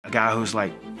A guy who's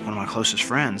like one of my closest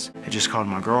friends had just called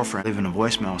my girlfriend, leaving a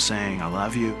voicemail saying, "I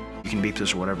love you. You can beep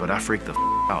this or whatever," but I freaked the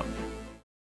out.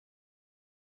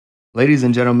 Ladies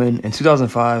and gentlemen, in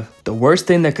 2005, the worst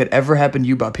thing that could ever happen to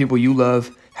you by people you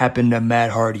love happened to Matt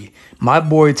Hardy. My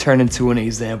boy turned into an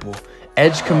example.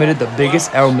 Edge committed the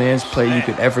biggest L-man's play you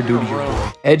could ever do to your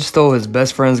boy. Edge stole his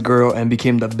best friend's girl and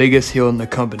became the biggest heel in the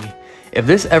company. If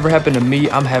this ever happened to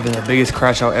me, I'm having the biggest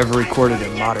crash out ever recorded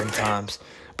in modern times.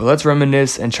 But let's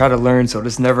reminisce and try to learn so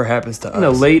this never happens to us. In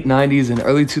the late 90s and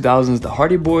early 2000s, the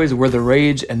Hardy Boys were the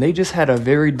rage and they just had a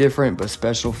very different but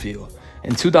special feel.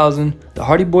 In 2000, the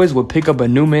Hardy Boys would pick up a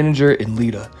new manager in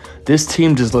Lita. This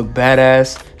team just looked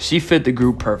badass. She fit the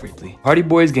group perfectly. Hardy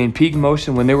Boys gained peak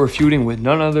motion when they were feuding with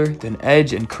none other than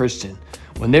Edge and Christian.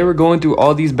 When they were going through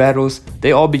all these battles,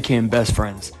 they all became best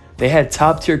friends. They had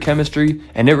top tier chemistry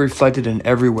and it reflected in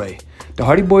every way. The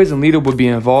Hardy Boys and Lita would be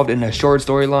involved in a short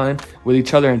storyline with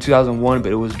each other in 2001,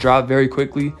 but it was dropped very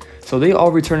quickly. So they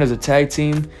all returned as a tag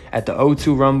team at the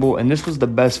O2 Rumble, and this was the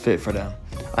best fit for them.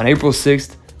 On April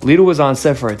 6th, Lita was on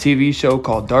set for a TV show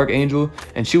called Dark Angel,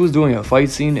 and she was doing a fight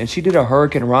scene, and she did a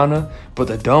Hurricane Rana, but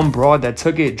the dumb broad that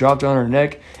took it dropped on her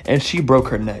neck, and she broke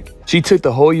her neck. She took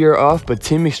the whole year off, but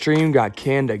Team Extreme got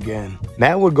canned again.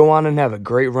 Matt would go on and have a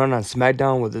great run on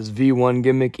SmackDown with his V1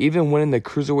 gimmick, even winning the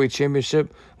Cruiserweight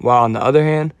Championship, while on the other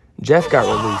hand, Jeff got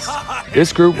released.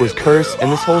 This group was cursed,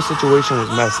 and this whole situation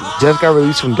was messy. Jeff got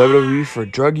released from WWE for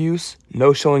drug use,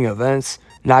 no showing events,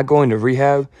 not going to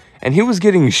rehab, and he was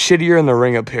getting shittier in the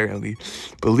ring apparently.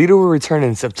 But Lita would return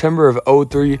in September of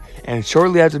 '03, and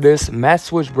shortly after this, Matt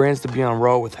switched brands to be on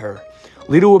Raw with her.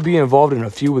 Lita would be involved in a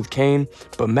feud with Kane,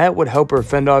 but Matt would help her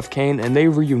fend off Kane and they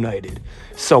reunited.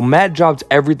 So Matt dropped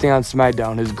everything on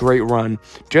SmackDown, his great run,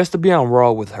 just to be on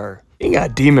Raw with her. He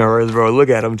got demon words, bro. Look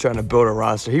at him trying to build a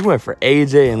roster. He went for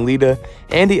AJ and Lita,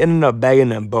 and he ended up bagging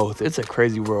them both. It's a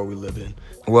crazy world we live in.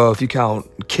 Well, if you count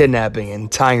kidnapping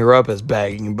and tying her up as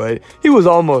bagging, but he was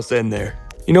almost in there.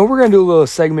 You know, we're going to do a little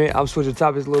segment. I'm switching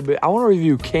topics a little bit. I want to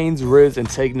review Kane's Riz and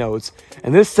take notes.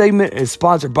 And this segment is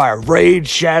sponsored by Raid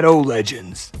Shadow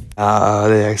Legends.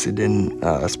 They actually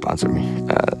didn't sponsor me.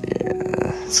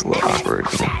 Yeah, it's a little awkward.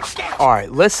 All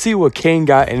right, let's see what Kane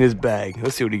got in his bag.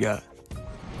 Let's see what he got.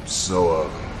 So,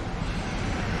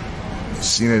 you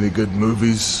seen any good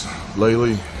movies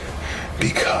lately?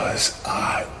 Because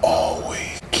I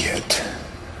always get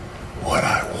what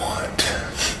I want.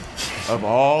 Of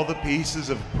all the pieces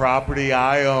of property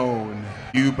I own,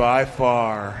 you by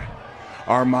far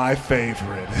are my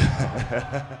favorite.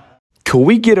 Can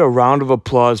we get a round of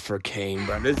applause for Kane,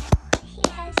 bro? He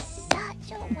has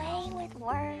such a way with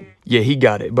words. Yeah, he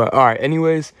got it. But all right,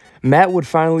 anyways, Matt would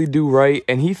finally do right,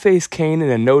 and he faced Kane in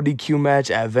a no DQ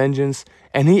match at Vengeance,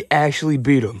 and he actually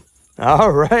beat him.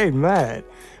 All right, Matt.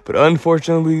 But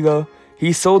unfortunately, though,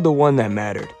 he sold the one that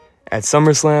mattered. At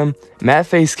SummerSlam, Matt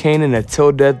faced Kane in a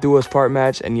till death do us part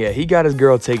match, and yeah, he got his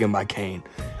girl taken by Kane.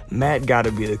 Matt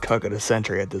gotta be the cuck of the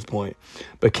century at this point.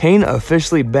 But Kane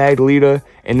officially bagged Lita,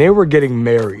 and they were getting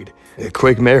married. A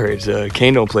quick marriage.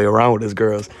 Kane don't play around with his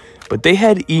girls. But they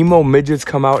had emo midgets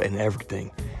come out and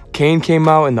everything. Kane came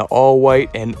out in the all-white,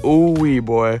 and ooh-wee,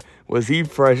 boy, was he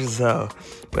fresh as hell.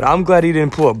 But I'm glad he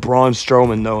didn't pull a Braun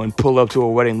Strowman, though, and pull up to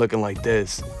a wedding looking like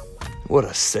this. What a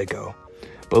sicko.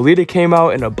 But Lita came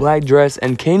out in a black dress,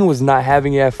 and Kane was not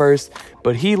having it at first,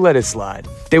 but he let it slide.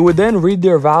 They would then read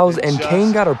their vows, and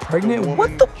Kane got her pregnant.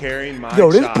 What the?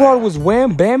 Yo, this broad was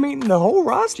wham-bamming the whole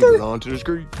roster? On to the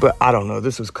screen. But I don't know,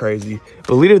 this was crazy.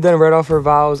 But Lita then read off her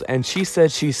vows, and she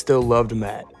said she still loved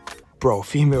Matt. Bro,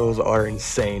 females are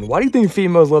insane. Why do you think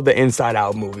females love the Inside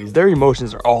Out movies? Their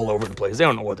emotions are all over the place. They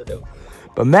don't know what to do.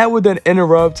 But Matt would then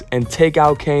interrupt and take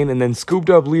out Kane and then scooped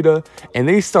up Lita, and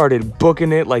they started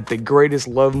booking it like the greatest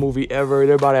love movie ever.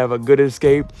 They're about to have a good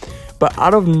escape. But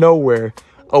out of nowhere,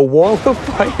 a wall of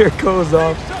fire goes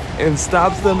off and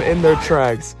stops them in their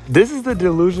tracks. This is the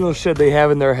delusional shit they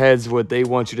have in their heads, what they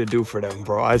want you to do for them,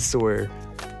 bro. I swear.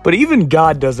 But even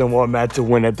God doesn't want Matt to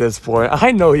win at this point.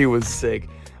 I know he was sick,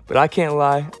 but I can't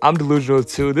lie. I'm delusional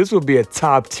too. This would be a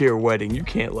top tier wedding. You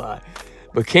can't lie.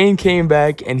 But Kane came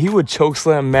back, and he would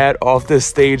chokeslam Matt off the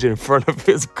stage in front of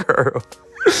his girl.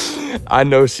 I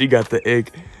know she got the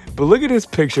ick. But look at this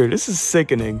picture. This is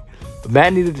sickening. But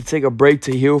Matt needed to take a break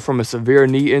to heal from a severe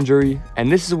knee injury, and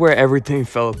this is where everything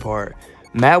fell apart.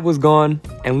 Matt was gone,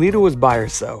 and Lita was by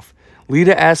herself.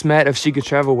 Lita asked Matt if she could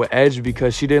travel with Edge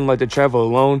because she didn't like to travel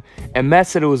alone, and Matt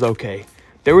said it was okay.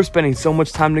 They were spending so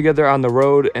much time together on the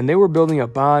road, and they were building a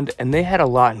bond, and they had a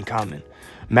lot in common.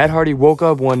 Matt Hardy woke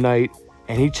up one night,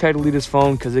 and he checked Lita's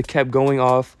phone because it kept going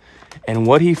off, and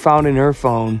what he found in her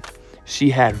phone, she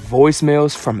had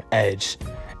voicemails from Edge.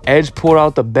 Edge pulled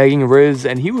out the begging Riz,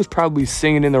 and he was probably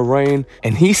singing in the rain,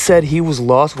 and he said he was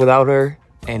lost without her,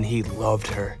 and he loved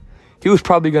her. He was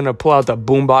probably going to pull out the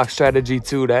boombox strategy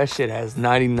too. That shit has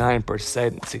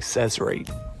 99% success rate.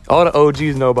 All the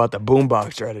OGs know about the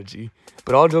boombox strategy.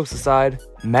 But all jokes aside,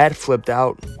 Matt flipped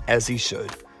out, as he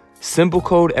should. Simple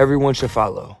code everyone should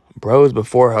follow. Bros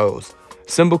before hoes.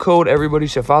 Simple code everybody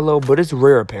should follow, but it's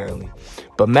rare apparently.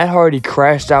 But Matt Hardy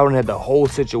crashed out and had the whole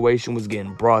situation was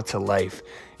getting brought to life.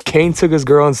 Kane took his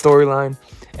girl in storyline,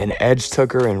 and Edge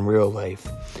took her in real life.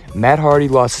 Matt Hardy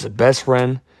lost his best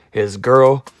friend, his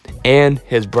girl, and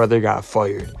his brother got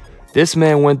fired. This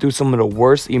man went through some of the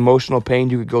worst emotional pain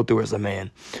you could go through as a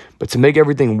man. But to make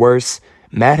everything worse,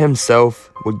 Matt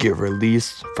himself would get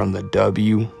released from the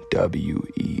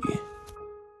WWE.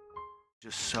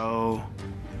 Just so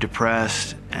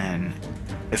depressed, and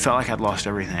it felt like I'd lost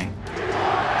everything.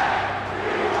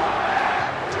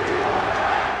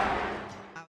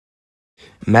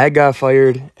 Matt got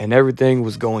fired, and everything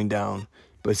was going down.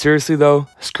 But seriously though,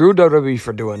 screw WWE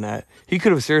for doing that. He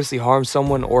could have seriously harmed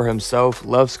someone or himself.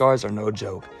 Love scars are no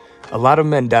joke. A lot of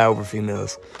men die over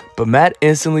females. But Matt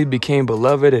instantly became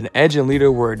beloved, and Edge and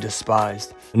Lita were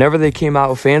despised. Whenever they came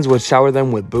out, fans would shower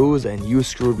them with boos and "you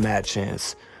screwed Matt"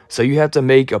 chants. So you have to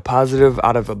make a positive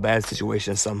out of a bad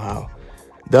situation somehow.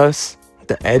 Thus,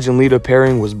 the Edge and Lita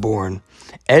pairing was born.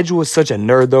 Edge was such a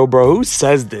nerd though, bro. Who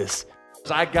says this?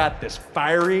 I got this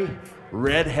fiery,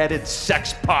 red-headed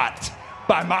sex pot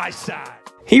by my side.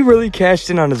 He really cashed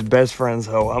in on his best friend's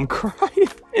hoe. I'm crying.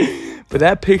 But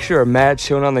that picture of Matt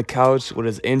chilling on the couch with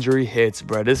his injury hits,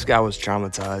 bro. This guy was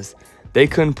traumatized. They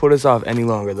couldn't put us off any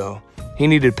longer though. He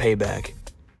needed payback.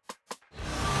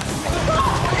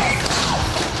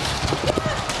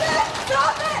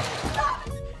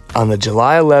 On the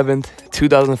July 11th,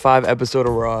 2005 episode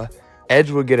of Raw,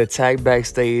 Edge would get attacked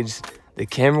backstage, the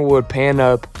camera would pan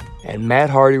up, and Matt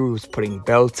Hardy was putting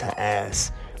belt to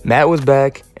ass. Matt was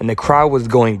back, and the crowd was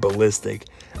going ballistic.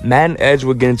 Matt and Edge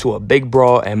would get into a big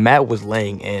brawl, and Matt was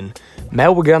laying in.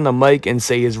 Matt would get on the mic and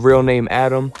say his real name,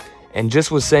 Adam, and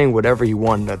just was saying whatever he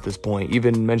wanted at this point,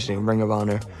 even mentioning Ring of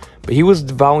Honor. But he was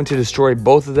vowing to destroy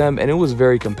both of them, and it was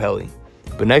very compelling.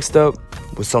 But next up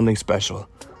was something special.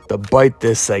 The Bite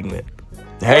This segment.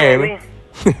 Hey,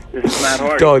 This is Matt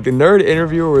Hardy. dog, the nerd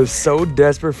interviewer was so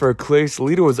desperate for clicks,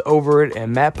 Lita was over it,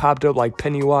 and Matt popped up like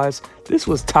Pennywise. This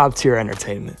was top tier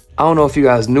entertainment. I don't know if you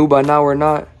guys knew by now or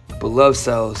not, but love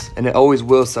sells, and it always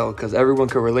will sell because everyone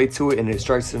can relate to it and it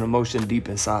strikes an emotion deep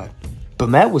inside. But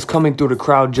Matt was coming through the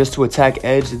crowd just to attack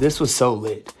Edge. This was so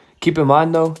lit. Keep in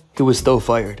mind though, he was still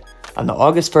fired. On the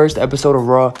August 1st episode of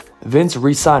Raw, Vince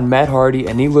re-signed Matt Hardy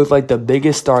and he looked like the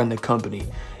biggest star in the company.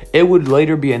 It would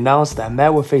later be announced that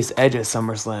Matt would face Edge at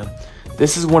SummerSlam.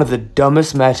 This is one of the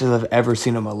dumbest matches I've ever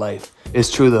seen in my life. It's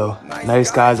true though,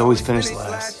 nice guys always finish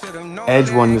last.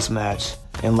 Edge won this match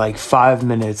in like 5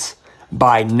 minutes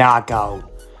by knockout.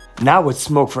 Now it's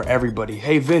smoke for everybody.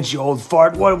 Hey Vince, you old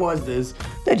fart, what was this?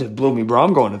 That just blew me, bro.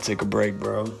 I'm going to take a break,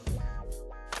 bro.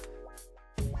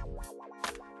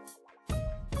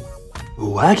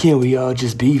 Why can't we all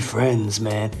just be friends,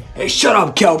 man? Hey, shut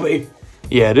up, Kelby!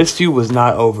 Yeah, this feud was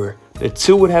not over. The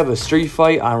two would have a street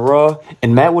fight on Raw,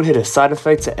 and Matt would hit a side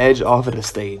effect to Edge off of the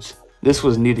stage. This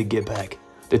was needed get back.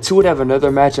 The two would have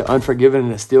another match at Unforgiven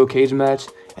in a steel cage match,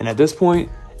 and at this point,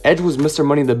 Edge was Mr.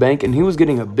 Money in the Bank, and he was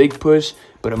getting a big push,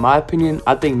 but in my opinion,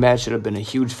 I think Matt should have been a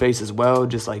huge face as well,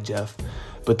 just like Jeff.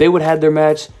 But they would have their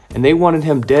match, and they wanted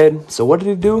him dead, so what did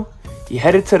he do? He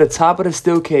headed to the top of the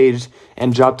steel cage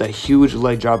and dropped a huge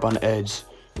leg drop on Edge.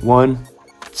 1,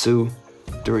 2,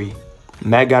 3.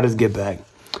 Matt got his get back.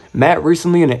 Matt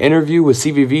recently in an interview with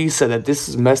CVV said that this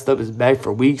has messed up his back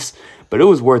for weeks, but it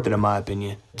was worth it in my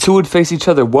opinion. Two would face each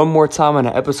other one more time on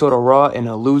an episode of Raw in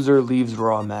a loser leaves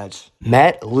Raw match.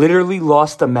 Matt literally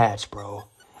lost the match, bro.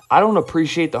 I don't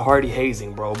appreciate the Hardy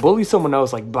hazing, bro. Bully someone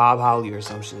else like Bob Holly or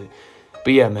some shit.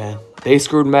 But yeah, man, they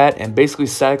screwed Matt and basically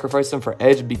sacrificed him for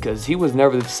Edge because he was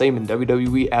never the same in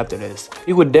WWE after this.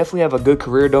 He would definitely have a good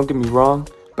career, don't get me wrong,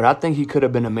 but I think he could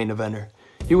have been a main eventer.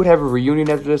 He would have a reunion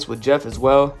after this with Jeff as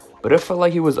well, but it felt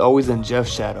like he was always in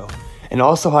Jeff's shadow. And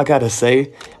also, I gotta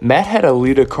say, Matt had a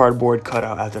Lita cardboard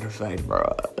cutout after the fact,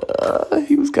 bro.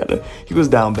 He was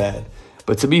down bad.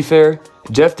 But to be fair,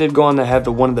 Jeff did go on to have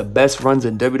one of the best runs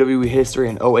in WWE history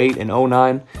in 08 and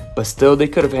 09, but still, they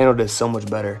could have handled this so much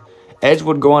better. Edge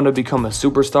would go on to become a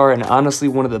superstar and honestly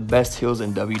one of the best heels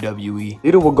in WWE.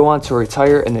 Lita would go on to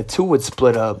retire and the two would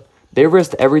split up. They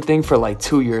risked everything for like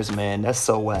 2 years, man. That's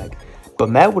so whack. But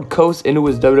Matt would coast into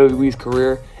his WWE's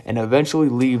career and eventually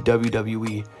leave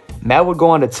WWE. Matt would go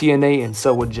on to TNA and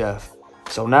so would Jeff.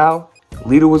 So now,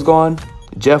 Lita was gone,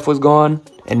 Jeff was gone,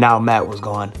 and now Matt was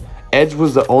gone. Edge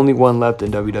was the only one left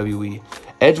in WWE.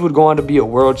 Edge would go on to be a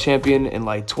world champion in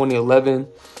like 2011,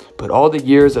 but all the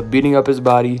years of beating up his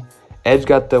body, Edge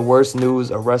got the worst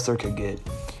news a wrestler could get.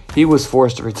 He was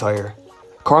forced to retire.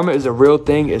 Karma is a real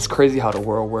thing. It's crazy how the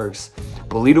world works.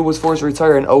 But Lita was forced to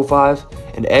retire in 05,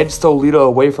 and Edge stole Lita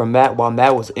away from Matt while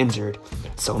Matt was injured.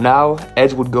 So now,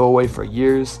 Edge would go away for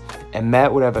years, and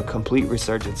Matt would have a complete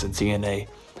resurgence in TNA.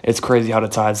 It's crazy how the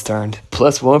tides turned.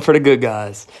 +1 for the good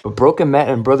guys. But Broken Matt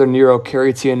and Brother Nero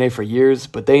carried TNA for years,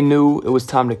 but they knew it was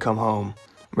time to come home.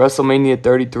 WrestleMania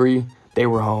 33, they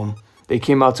were home. They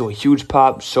came out to a huge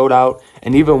pop, showed out,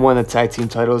 and even won the tag team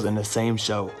titles in the same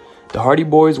show. The Hardy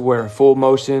Boys were in full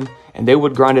motion, and they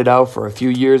would grind it out for a few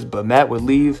years, but Matt would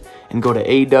leave and go to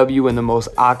AEW in the most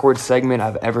awkward segment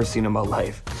I've ever seen in my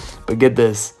life. But get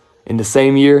this, in the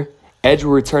same year, Edge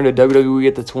will return to WWE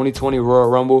at the 2020 Royal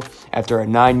Rumble after a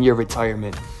 9-year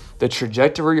retirement. The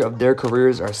trajectory of their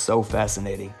careers are so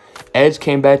fascinating. Edge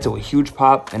came back to a huge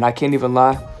pop, and I can't even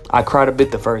lie, I cried a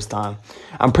bit the first time.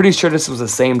 I'm pretty sure this was the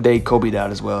same day Kobe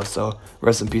died as well, so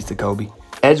rest in peace to Kobe.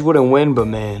 Edge wouldn't win, but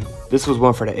man, this was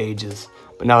one for the ages.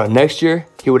 But now the next year,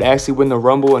 he would actually win the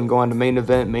Rumble and go on to main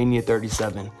event Mania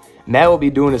 37. Matt will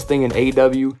be doing his thing in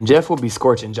AEW. Jeff will be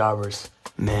scorching jobbers.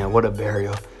 Man, what a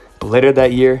burial. But later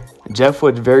that year, Jeff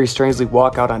would very strangely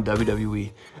walk out on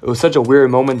WWE. It was such a weird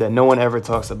moment that no one ever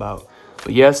talks about.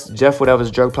 But yes, Jeff would have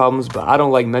his drug problems, but I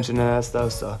don't like mentioning that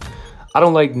stuff, so I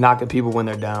don't like knocking people when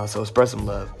they're down, so express some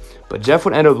love. But Jeff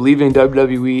would end up leaving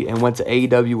WWE and went to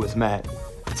AEW with Matt.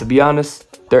 To be honest,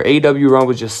 their AEW run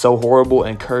was just so horrible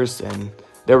and cursed, and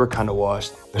they were kind of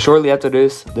washed. Shortly after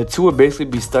this, the two would basically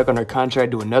be stuck under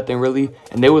contract doing nothing really,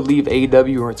 and they would leave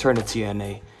AEW and return to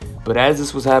TNA. But as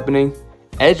this was happening,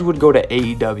 Edge would go to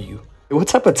AEW. What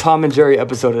type of Tom and Jerry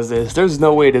episode is this? There's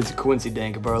no way this is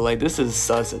coincidence, bro. Like, this is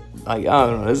sus. Like, I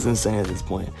don't know. This is insane at this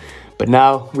point. But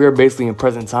now, we are basically in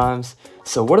present times.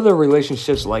 So what are the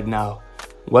relationships like now?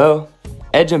 Well,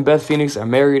 Edge and Beth Phoenix are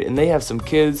married, and they have some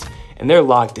kids, and they're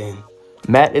locked in.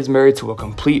 Matt is married to a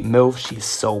complete MILF. She's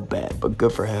so bad, but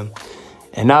good for him.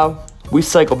 And now, we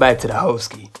cycle back to the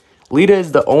hoeski. Lita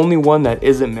is the only one that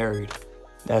isn't married.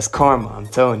 That's karma, I'm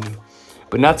telling you.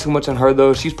 But not too much on her,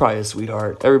 though. She's probably a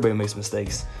sweetheart. Everybody makes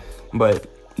mistakes. But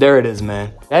there it is,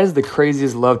 man. That is the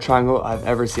craziest love triangle I've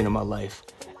ever seen in my life.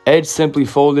 Edge simply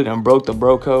folded and broke the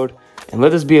bro code. And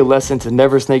let this be a lesson to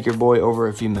never snake your boy over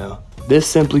a female. This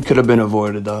simply could have been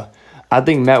avoided, though. I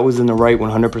think Matt was in the right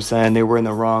 100%. They were in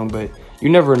the wrong, but you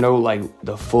never know, like,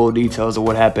 the full details of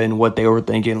what happened, what they were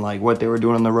thinking, like, what they were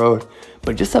doing on the road.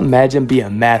 But just imagine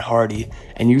being Matt Hardy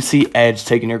and you see Edge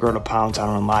taking your girl to Pound Town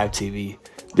on live TV.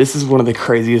 This is one of the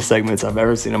craziest segments I've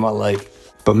ever seen in my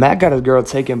life. But Matt got his girl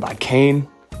taken by Kane,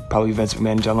 probably Vince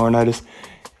McMahon and John Laurinaitis,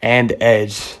 and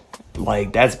Edge.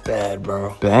 Like, that's bad,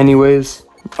 bro. But anyways,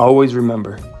 always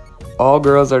remember, all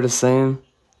girls are the same,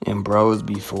 and bros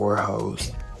before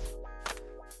hoes.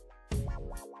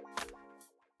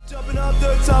 Jumping off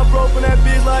the top rope and that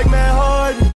beat like Matt Hardy.